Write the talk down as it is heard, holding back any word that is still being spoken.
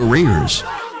Ringers.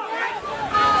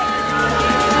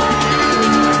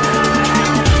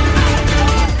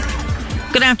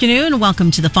 Good afternoon. Welcome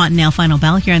to the Fontanelle Final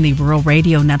Bell here on the Rural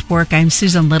Radio Network. I'm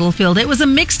Susan Littlefield. It was a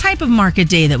mixed type of market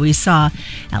day that we saw,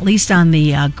 at least on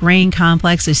the grain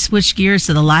complex. I switched gears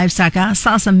to the livestock. I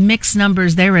saw some mixed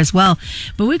numbers there as well.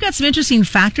 But we've got some interesting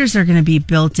factors that are going to be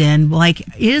built in. Like,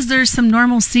 is there some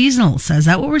normal seasonals? Is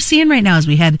that what we're seeing right now as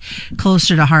we head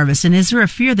closer to harvest? And is there a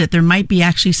fear that there might be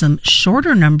actually some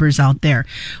shorter numbers out there?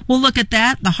 We'll look at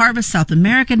that, the harvest South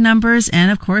American numbers,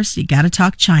 and of course, you got to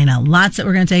talk China. Lots that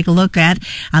we're going to take a look at.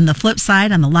 On the flip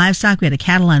side, on the livestock, we had a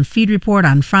cattle on feed report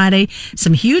on Friday,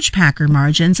 some huge packer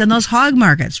margins, and those hog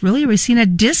markets. Really, we've seen a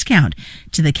discount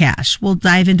to the cash. We'll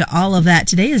dive into all of that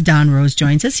today as Don Roose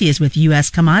joins us. He is with U.S.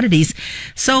 Commodities.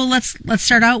 So let's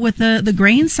start out with the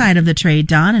grain side of the trade,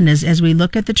 Don. And as we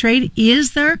look at the trade,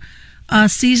 is there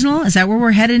seasonal? Is that where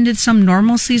we're headed into some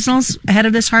normal seasonals ahead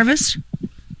of this harvest?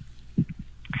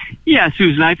 Yeah,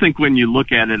 Susan, I think when you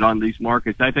look at it on these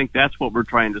markets, I think that's what we're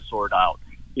trying to sort out.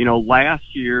 You know,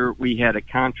 last year we had a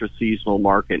contra-seasonal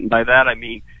market, and by that I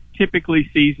mean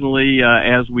typically seasonally,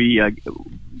 as we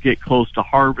get close to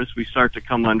harvest, we start to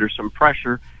come under some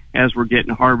pressure as we're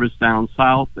getting harvest down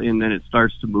south, and then it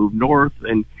starts to move north,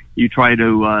 and you try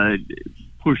to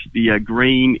push the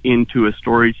grain into a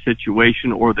storage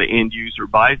situation, or the end user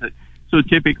buys it. So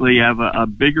typically you have a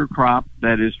bigger crop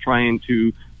that is trying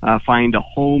to find a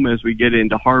home as we get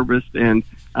into harvest, and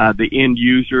the end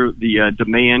user, the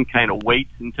demand kind of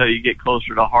waits until you get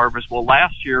closer to harvest. Well,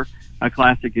 last year, a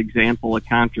classic example of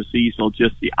contra-seasonal,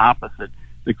 just the opposite.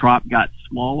 The crop got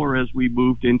smaller as we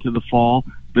moved into the fall.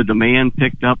 The demand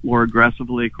picked up more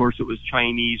aggressively. Of course, it was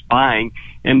Chinese buying.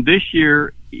 And this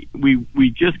year,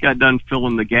 we just got done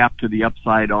filling the gap to the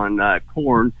upside on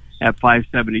corn at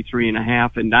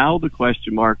 573.5. And now the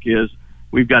question mark is,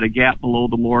 we've got a gap below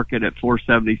the market at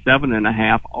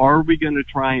 477.5. Are we going to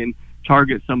try and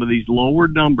target some of these lower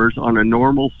numbers on a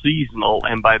normal seasonal?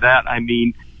 And by that, I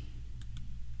mean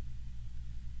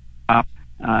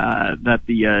that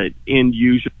the end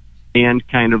user and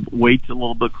kind of waits a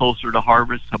little bit closer to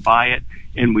harvest to buy it,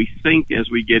 and we sink as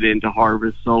we get into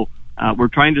harvest. So we're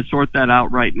trying to sort that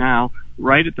out right now.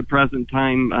 Right at the present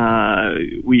time,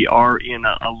 we are in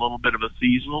a little bit of a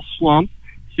seasonal slump.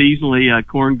 Seasonally,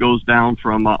 corn goes down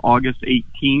from August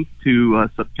 18th to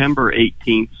September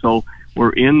 18th. So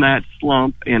we're in that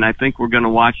slump, and I think we're going to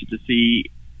watch it to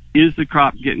see, is the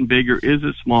crop getting bigger, is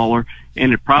it smaller?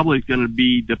 And it probably is going to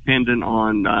be dependent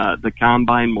on the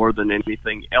combine more than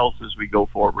anything else as we go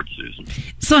forward, Susan.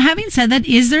 So having said that,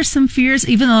 is there some fears,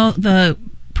 even though the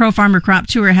Pro Farmer Crop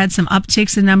Tour had some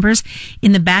upticks in numbers,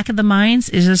 in the back of the minds,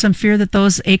 is there some fear that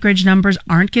those acreage numbers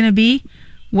aren't going to be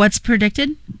what's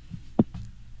predicted?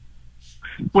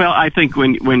 Well, I think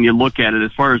when you look at it,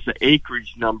 as far as the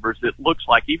acreage numbers, it looks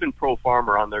like even Pro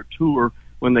Farmer on their tour,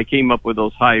 when they came up with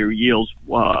those higher yields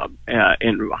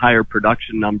and higher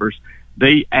production numbers,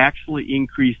 they actually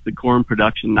increased the corn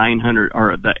production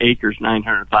 900,000 acres on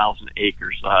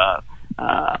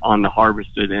the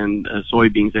harvested, and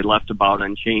soybeans they left about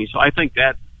unchanged. So I think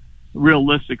that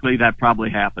realistically that probably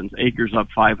happens. Acres up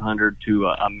 500 to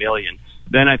a million.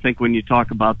 Then I think when you talk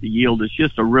about the yield, it's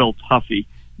just a real toughie,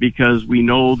 because we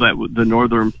know that the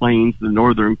northern plains, the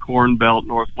northern corn belt,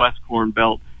 northwest corn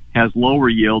belt has lower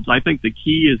yields. I think the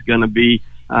key is going to be,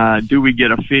 do we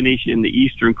get a finish in the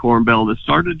eastern corn belt? It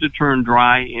started to turn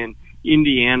dry in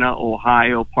Indiana,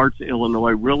 Ohio, parts of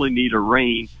Illinois really need a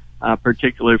rain,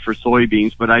 particularly for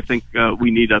soybeans, but I think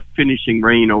we need a finishing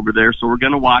rain over there, so we're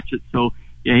going to watch it. So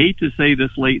you hate to say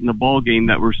this late in the ball game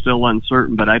that we're still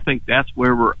uncertain, but I think that's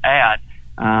where we're at.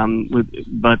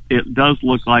 But it does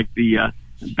look like the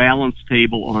balance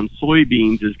table on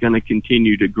soybeans is going to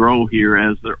continue to grow here,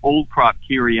 as their old crop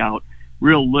carryout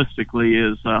realistically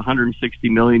is 160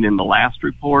 million in the last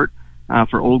report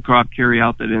for old crop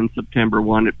carryout that ends September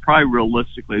 1. It probably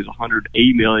realistically is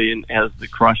 108 million as the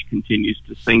crush continues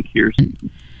to sink here.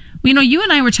 You know, you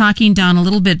and I were talking, Don, a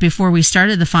little bit before we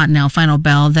started the Fontanelle Final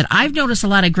Bell, that I've noticed a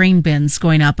lot of grain bins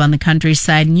going up on the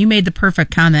countryside, and you made the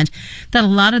perfect comment that a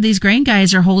lot of these grain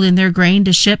guys are holding their grain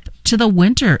to ship to the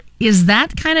winter. Is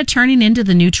that kind of turning into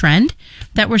the new trend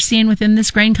that we're seeing within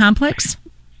this grain complex?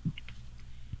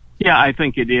 Yeah, I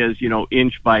think it is,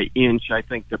 inch by inch. I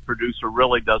think the producer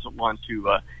really doesn't want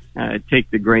to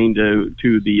take the grain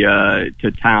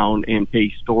to town and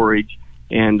pay storage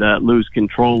and lose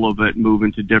control of it, move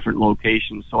into different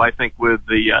locations. So I think with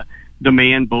the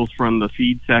demand both from the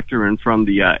feed sector and from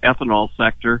the ethanol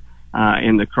sector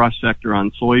and the crush sector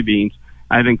on soybeans,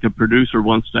 I think the producer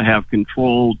wants to have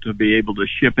control to be able to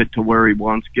ship it to where he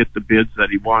wants, get the bids that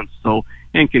he wants,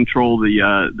 and control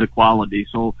the quality.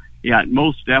 So yeah,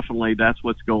 most definitely that's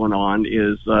what's going on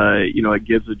is, it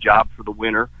gives a job for the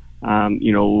winter,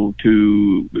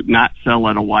 to not sell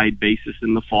on a wide basis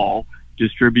in the fall,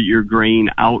 distribute your grain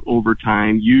out over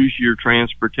time, use your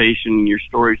transportation and your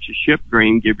storage to ship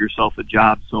grain, give yourself a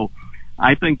job. So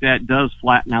I think that does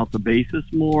flatten out the basis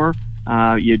more.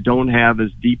 You don't have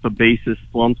as deep a basis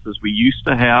slumps as we used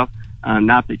to have.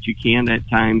 Not that you can at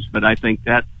times, but I think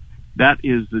that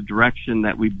is the direction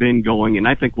that we've been going, and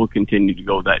I think we'll continue to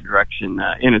go that direction,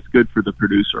 and it's good for the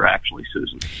producer, actually,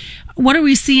 Susan. What are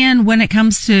we seeing when it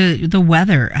comes to the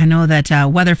weather? I know that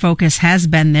Weather Focus has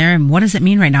been there, and what does it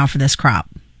mean right now for this crop?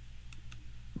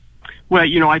 Well,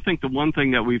 I think the one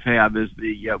thing that we've had is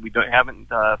we haven't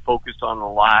focused on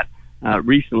a lot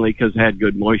recently because it had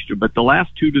good moisture, but the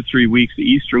last 2 to 3 weeks, the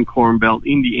Eastern Corn Belt,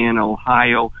 Indiana,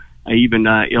 Ohio, even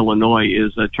Illinois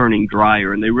is turning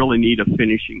drier, and they really need a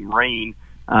finishing rain,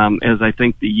 as I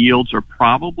think the yields are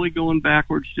probably going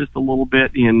backwards just a little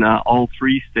bit in all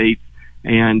three states.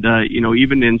 And,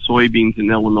 even in soybeans in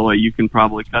Illinois, you can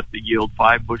probably cut the yield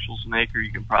 5 bushels an acre.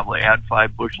 You can probably add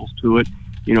 5 bushels to it.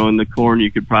 In the corn,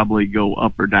 you could probably go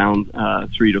up or down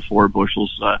 3 to 4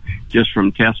 bushels just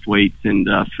from test weights and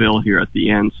fill here at the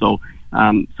end. So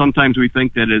sometimes we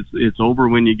think that it's over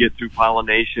when you get through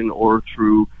pollination or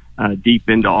through deep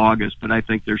into August, but I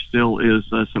think there still is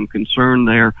some concern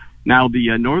there. Now,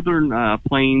 the northern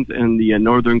plains and the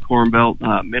northern Corn Belt,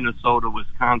 Minnesota,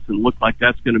 Wisconsin, look like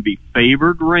that's going to be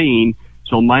favored rain,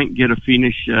 so might get a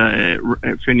finishing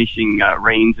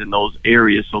rains in those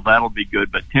areas, so that'll be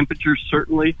good. But temperatures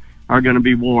certainly are going to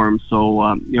be warm. So,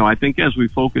 I think as we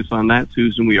focus on that,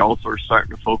 Susan, we also are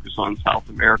starting to focus on South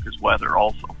America's weather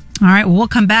also. All right, well, we'll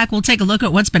come back. We'll take a look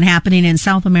at what's been happening in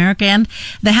South America and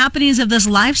the happenings of this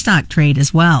livestock trade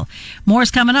as well. More is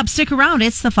coming up. Stick around.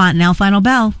 It's the Fontanelle Final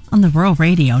Bell on the Rural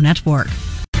Radio Network.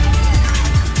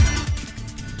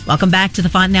 Welcome back to the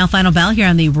Fontanelle Final Bell here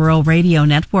on the Rural Radio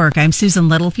Network. I'm Susan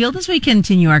Littlefield as we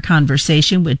continue our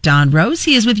conversation with Don Roose.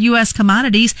 He is with U.S.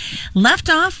 Commodities. Left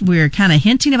off, we're kind of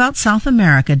hinting about South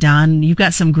America. Don, you've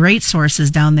got some great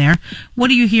sources down there. What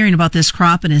are you hearing about this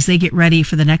crop and as they get ready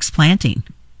for the next planting?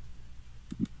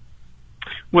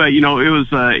 Well,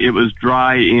 it was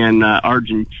dry in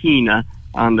Argentina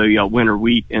on the winter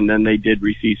wheat, and then they did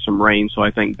receive some rain, so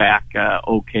I think back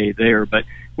okay there. But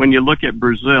when you look at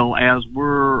Brazil, as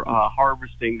we're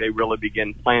harvesting, they really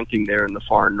begin planting there in the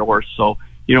far north. So,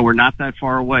 we're not that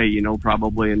far away,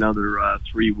 probably another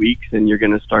 3 weeks, and you're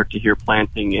going to start to hear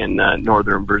planting in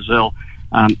northern Brazil.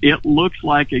 It looks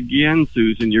like, again,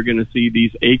 Susan, you're going to see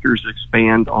these acres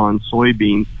expand on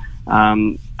soybeans.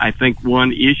 I think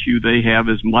one issue they have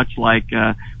is much like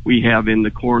we have in the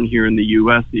corn here in the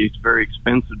U.S., it's very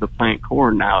expensive to plant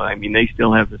corn now. I mean, they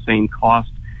still have the same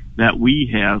cost that we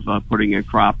have putting a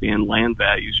crop in. Land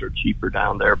values are cheaper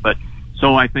down there. But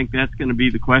so I think that's going to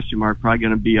be the question mark, probably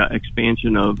going to be an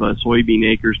expansion of soybean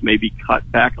acres, maybe cut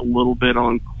back a little bit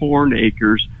on corn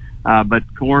acres. But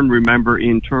corn, remember,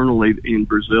 internally in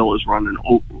Brazil is running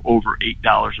over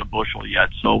 $8 a bushel yet.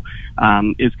 So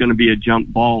it's going to be a jump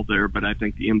ball there, but I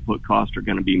think the input costs are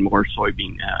going to be more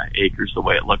soybean acres the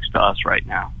way it looks to us right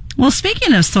now. Well,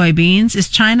 speaking of soybeans, is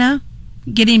China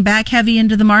getting back heavy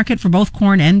into the market for both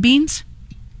corn and beans?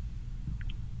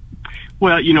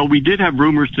 Well, we did have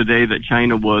rumors today that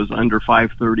China was under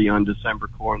 530 on December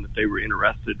corn, that they were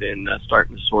interested in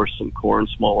starting to source some corn,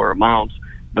 smaller amounts.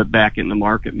 But back in the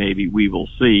market, maybe we will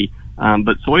see.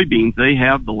 But soybeans, they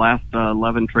have the last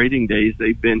 11 trading days,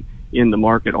 they've been in the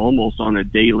market almost on a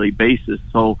daily basis.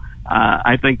 So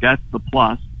I think that's the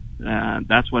plus.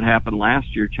 That's what happened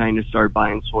last year. China started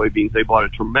buying soybeans. They bought a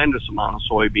tremendous amount of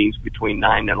soybeans between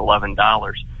 $9 and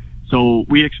 $11. So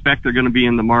we expect they're going to be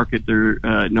in the market there,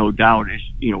 no doubt.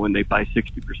 When they buy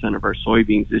 60% of our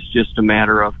soybeans, it's just a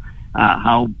matter of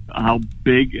how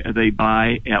big they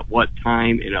buy, at what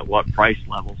time, and at what price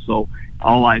level. So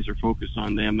all eyes are focused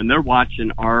on them, and they're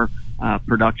watching our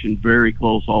production very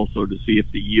close also to see if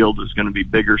the yield is going to be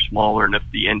bigger, smaller, and if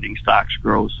the ending stocks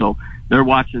grow. So they're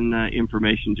watching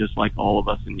information just like all of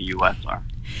us in the U.S. are.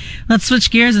 Let's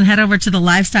switch gears and head over to the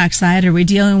livestock side. Are we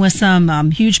dealing with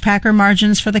some huge packer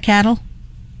margins for the cattle?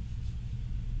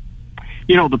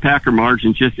 The packer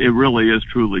margins, it really is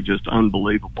truly just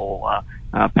unbelievable.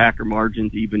 Packer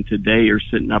margins even today are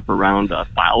sitting up around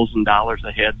 $1,000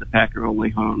 a head. The packer only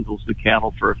handles the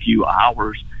cattle for a few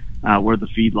hours, where the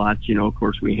feedlots, of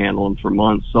course, we handle them for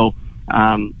months. So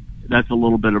that's a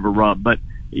little bit of a rub. But,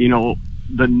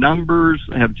 the numbers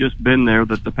have just been there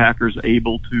that the packer's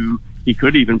able to he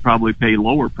could even probably pay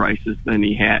lower prices than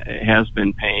he has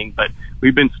been paying. But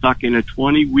we've been stuck in a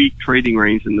 20-week trading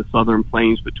range in the Southern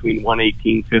Plains between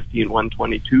 118.50 and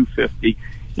 122.50.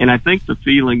 And I think the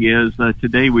feeling is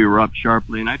today we were up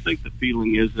sharply, and I think the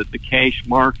feeling is that the cash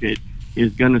market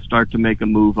is going to start to make a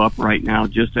move up right now,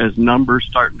 just as numbers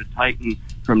starting to tighten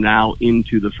from now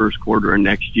into the first quarter of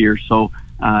next year. So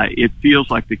it feels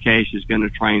like the cash is going to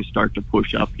try and start to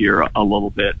push up here a little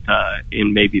bit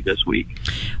in maybe this week.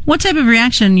 What type of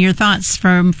reaction, your thoughts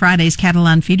from Friday's cattle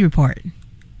on feed report?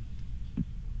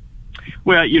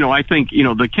 Well, I think,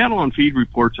 the cattle on feed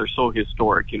reports are so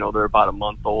historic. They're about a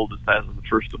month old as of the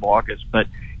 1st of August. But,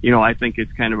 I think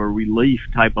it's kind of a relief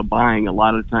type of buying. A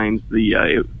lot of times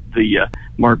the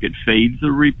market fades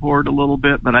the report a little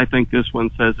bit, but I think this one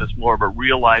says it's more of a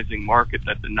realizing market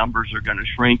that the numbers are going to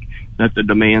shrink, that the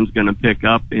demand's going to pick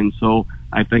up. And so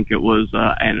I think it was,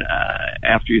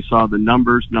 after you saw the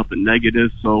numbers, nothing negative.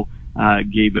 So,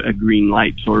 gave a green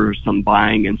light, sort of some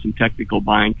buying, and some technical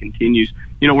buying continues.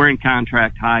 We're in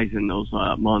contract highs in those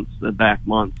months, the back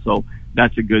months, so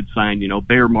that's a good sign.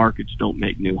 Bear markets don't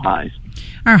make new highs.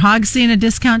 Are hogs seeing a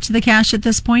discount to the cash at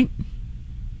this point?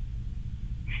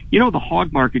 The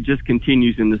hog market just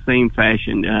continues in the same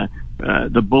fashion.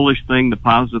 The bullish thing, the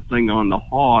positive thing on the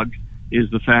hogs is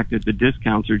the fact that the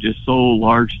discounts are just so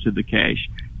large to the cash.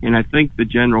 And I think the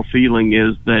general feeling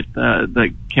is that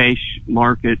the cash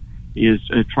market is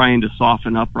trying to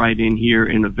soften up right in here,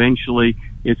 and eventually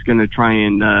it's going to try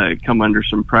and come under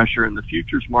some pressure in the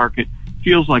futures market.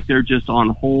 Feels like they're just on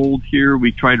hold here.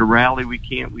 We try to rally, we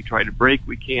can't. We try to break,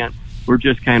 we can't. We're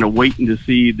just kind of waiting to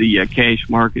see the cash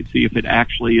market, see if it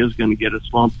actually is going to get a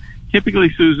slump.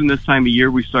 Typically, Susan, this time of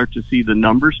year, we start to see the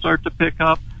numbers start to pick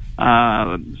up,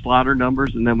 slaughter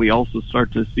numbers, and then we also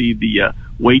start to see the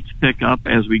weights pick up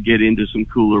as we get into some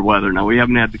cooler weather. Now, we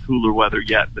haven't had the cooler weather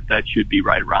yet, but that should be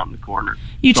right around the corner.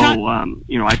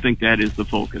 I think that is the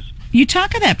focus. You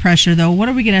talk of that pressure, though. What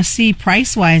are we going to see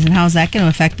price-wise, and how is that going to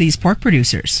affect these pork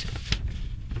producers?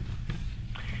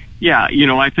 Yeah,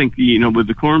 I think, with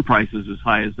the corn prices as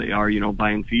high as they are,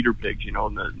 buying feeder pigs, in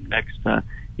the next, the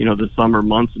summer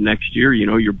months of next year,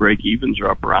 your break-evens are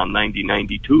up around 90,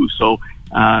 92. So,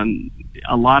 a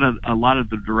lot of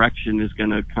the direction is going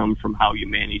to come from how you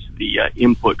manage the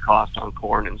input cost on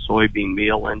corn and soybean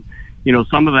meal. And,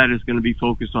 some of that is going to be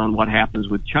focused on what happens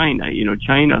with China.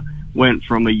 China went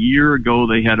from a year ago,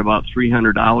 they had about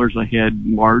 $300 a head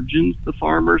margins, the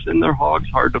farmers in their hogs,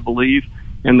 hard to believe.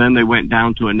 And then they went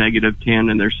down to a negative 10,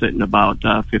 and they're sitting about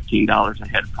 $15 a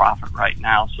head profit right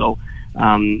now. So,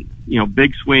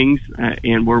 big swings,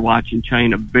 and we're watching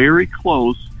China very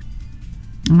close.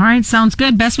 All right, sounds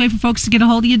good. Best way for folks to get a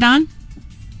hold of you, Don?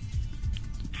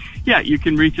 Yeah, you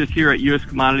can reach us here at U.S.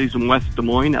 Commodities in West Des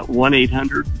Moines at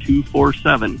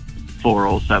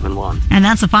 1-800-247-4071. And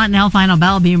that's the Fontanelle Final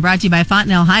Bell being brought to you by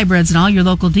Fontanelle Hybrids and all your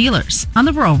local dealers on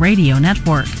the Rural Radio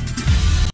Network.